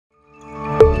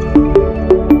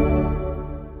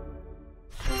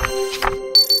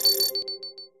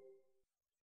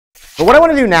But what I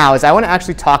want to do now is I want to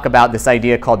actually talk about this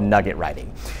idea called nugget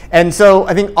writing. And so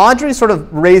I think Audrey sort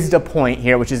of raised a point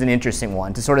here, which is an interesting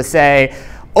one, to sort of say,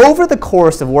 over the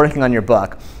course of working on your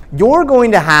book, you're going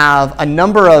to have a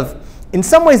number of, in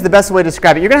some ways the best way to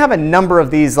describe it, you're going to have a number of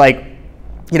these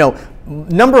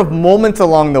number of moments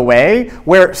along the way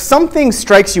where something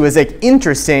strikes you as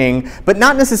interesting, but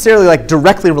not necessarily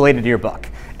directly related to your book.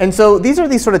 And so these are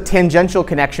these sort of tangential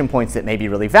connection points that may be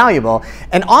really valuable.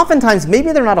 And oftentimes,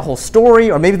 maybe they're not a whole story,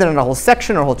 or maybe they're not a whole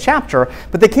section or a whole chapter,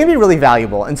 but they can be really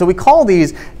valuable. And so we call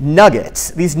these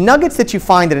nuggets that you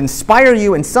find that inspire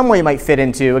you in some way you might fit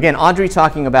into. Again, Audrey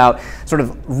talking about sort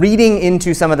of reading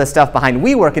into some of the stuff behind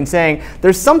WeWork and saying,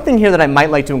 there's something here that I might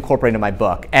like to incorporate into my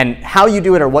book. And how you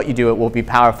do it or what you do it will be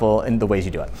powerful in the ways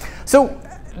you do it. So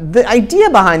the idea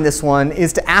behind this one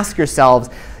is to ask yourselves,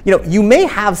 you may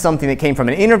have something that came from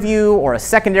an interview or a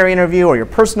secondary interview or your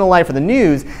personal life or the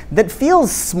news that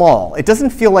feels small. It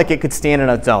doesn't feel like it could stand on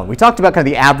its own. We talked about kind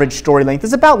of the average story length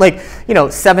is about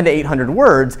 700 to 800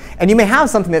 words, and you may have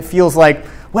something that feels like,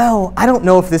 well, I don't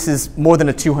know if this is more than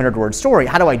a 200-word story.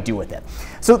 How do I do with it?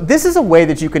 So this is a way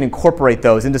that you can incorporate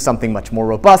those into something much more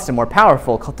robust and more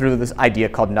powerful through this idea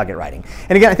called nugget writing.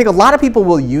 And again, I think a lot of people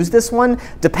will use this one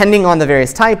depending on the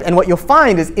various type. And what you'll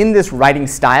find is in this writing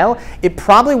style, it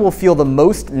probably will feel the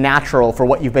most natural for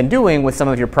what you've been doing with some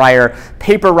of your prior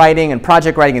paper writing and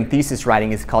project writing and thesis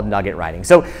writing is called nugget writing.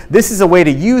 So this is a way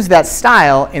to use that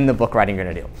style in the book writing you're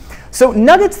going to do. So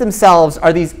nuggets themselves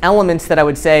are these elements that I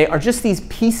would say are just these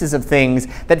pieces of things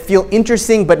that feel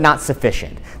interesting but not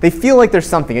sufficient. They feel like there's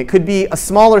something. It could be a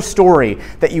smaller story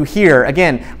that you hear.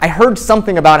 Again, I heard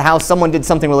something about how someone did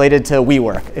something related to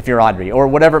WeWork, if you're Audrey, or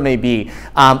whatever it may be.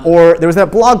 Or there was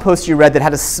that blog post you read that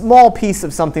had a small piece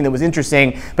of something that was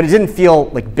interesting, but it didn't feel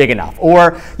big enough.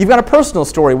 Or you've got a personal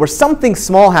story where something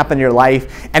small happened in your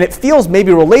life, and it feels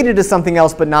maybe related to something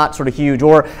else, but not sort of huge.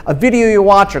 Or a video you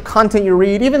watch or content you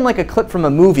read, even a clip from a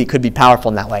movie could be powerful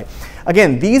in that way.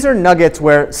 Again, these are nuggets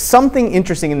where something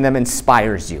interesting in them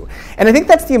inspires you. And I think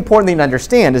that's the important thing to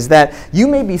understand is that you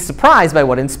may be surprised by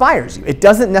what inspires you. It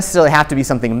doesn't necessarily have to be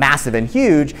something massive and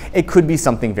huge. It could be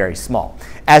something very small.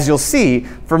 As you'll see,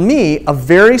 for me, a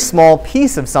very small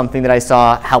piece of something that I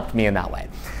saw helped me in that way.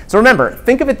 So remember,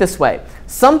 think of it this way.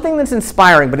 Something that's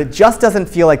inspiring, but it just doesn't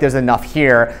feel like there's enough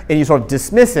here, and you sort of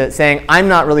dismiss it saying, I'm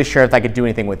not really sure if I could do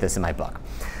anything with this in my book.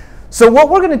 So what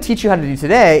we're going to teach you how to do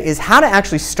today is how to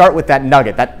actually start with that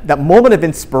nugget, that moment of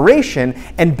inspiration,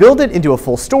 and build it into a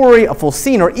full story, a full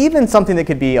scene, or even something that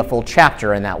could be a full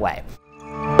chapter in that way.